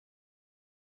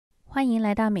欢迎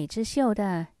来到美之秀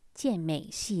的健美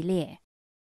系列。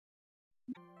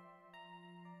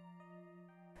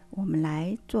我们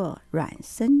来做软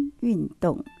身运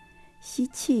动，吸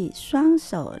气，双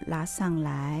手拉上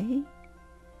来，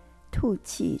吐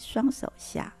气，双手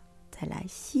下，再来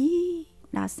吸，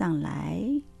拉上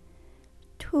来，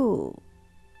吐，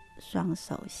双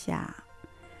手下。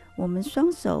我们双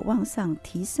手往上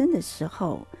提升的时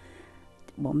候，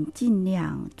我们尽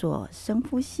量做深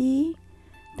呼吸。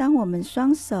当我们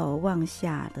双手往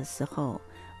下的时候，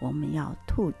我们要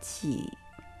吐气，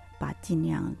把尽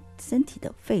量身体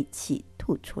的废气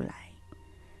吐出来。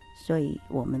所以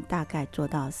我们大概做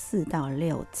到4到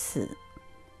6次。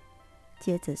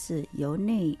接着是由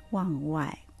内往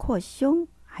外扩胸，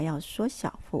还要缩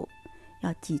小腹。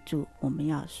要记住，我们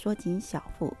要缩紧小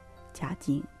腹，夹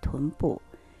紧臀部。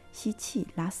吸气，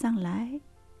拉上来，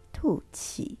吐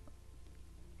气，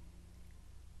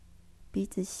鼻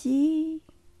子吸，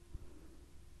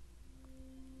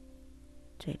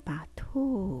嘴巴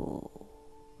吐，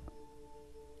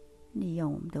利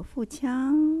用我们的腹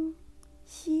腔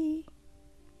吸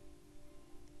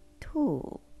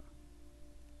吐。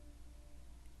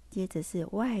接着是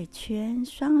外圈，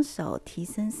双手提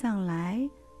升上来，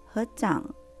合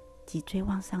掌，脊椎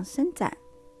往上伸展，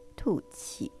吐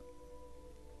气。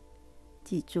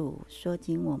记住，缩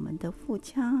紧我们的腹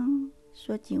腔，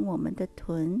缩紧我们的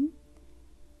臀，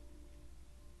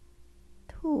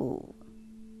吐。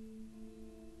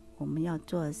我们要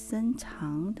做深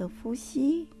长的呼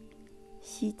吸，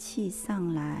吸气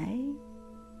上来，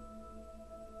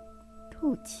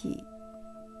吐气。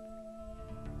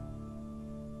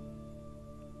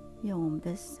用我们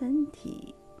的身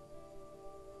体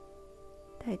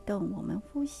带动我们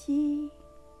呼吸，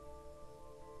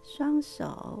双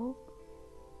手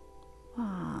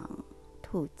往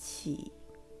吐气，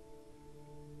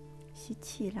吸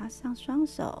气拉上双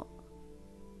手，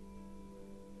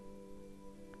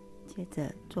接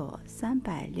着做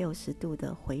360度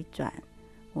的回转。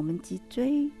我们脊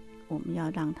椎我们要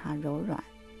让它柔软，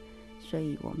所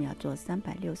以我们要做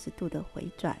360度的回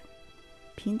转。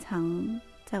平常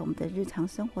在我们的日常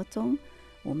生活中，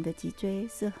我们的脊椎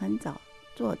是很早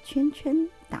做圈圈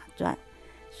打转，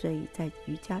所以在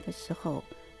瑜伽的时候，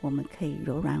我们可以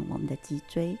柔软我们的脊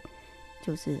椎，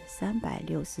就是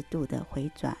360度的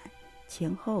回转，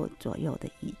前后左右的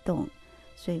移动。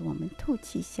所以我们吐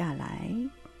气下来，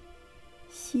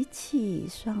吸气，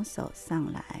双手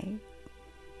上来，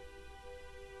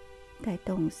带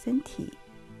动身体，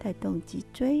带动脊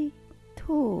椎，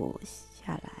吐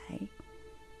下来，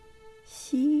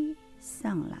吸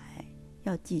上来。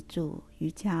要记住，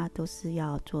瑜伽都是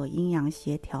要做阴阳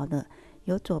协调的，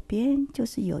有左边就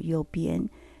是有右边，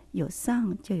有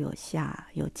上就有下，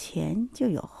有前就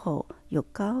有后，有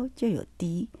高就有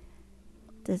低，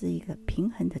这是一个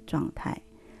平衡的状态。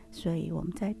所以我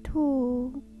们再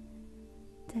吐，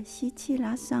再吸气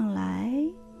拉上来，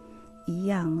一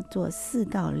样做4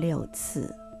到6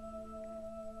次。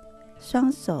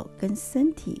双手跟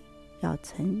身体要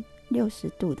呈60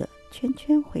度的圈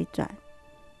圈回转。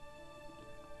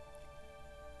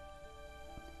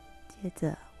接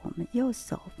着我们右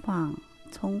手放，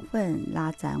充分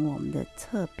拉展我们的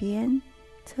侧边，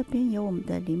侧边有我们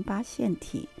的淋巴腺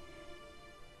体。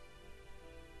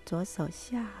左手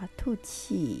下吐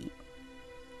气，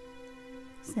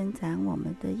伸展我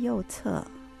们的右侧，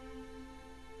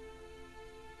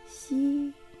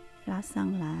吸拉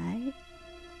上来，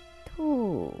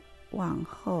吐往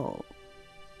后，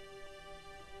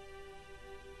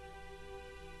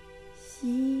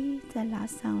吸再拉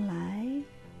上来，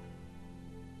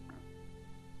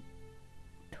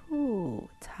吐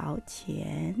朝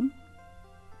前，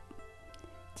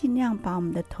尽量把我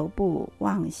们的头部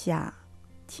往下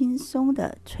轻松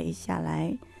的垂下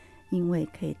来，因为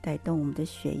可以带动我们的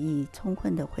血液充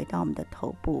分的回到我们的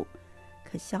头部，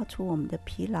可消除我们的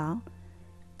疲劳。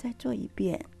再做一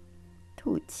遍，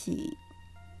吐气，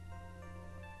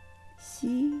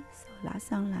吸，手拉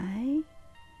上来，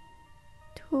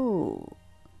吐，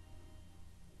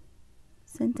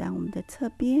伸展我们的侧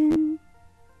边，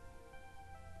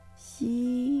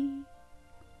吸，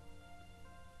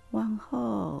往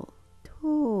后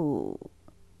吐，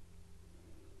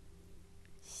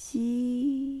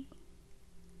吸，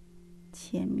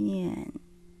前面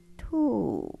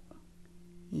吐，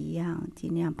一样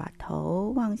尽量把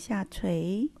头往下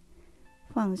垂，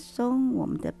放松我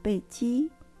们的背肌，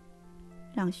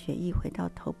让血液回到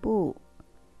头部，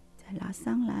再拉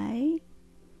上来，